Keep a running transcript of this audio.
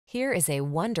Here is a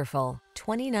wonderful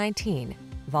 2019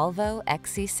 Volvo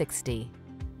XC60.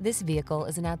 This vehicle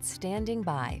is an outstanding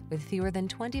buy with fewer than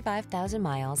 25,000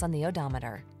 miles on the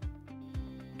odometer.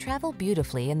 Travel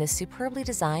beautifully in this superbly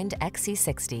designed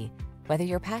XC60. Whether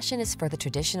your passion is for the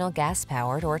traditional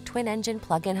gas-powered or twin-engine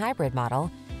plug-in hybrid model,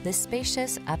 this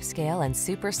spacious, upscale, and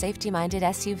super safety-minded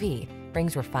SUV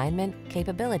brings refinement,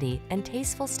 capability, and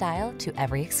tasteful style to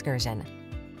every excursion.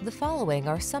 The following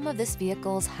are some of this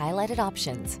vehicle's highlighted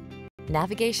options: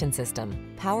 navigation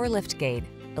system, power liftgate,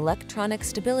 electronic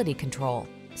stability control,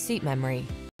 seat memory,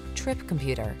 trip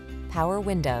computer, power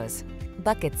windows,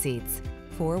 bucket seats,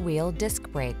 four-wheel disc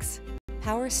brakes,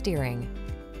 power steering.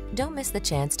 Don't miss the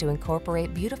chance to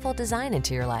incorporate beautiful design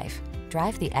into your life.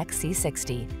 Drive the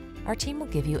XC60. Our team will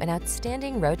give you an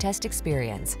outstanding road test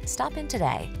experience. Stop in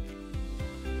today.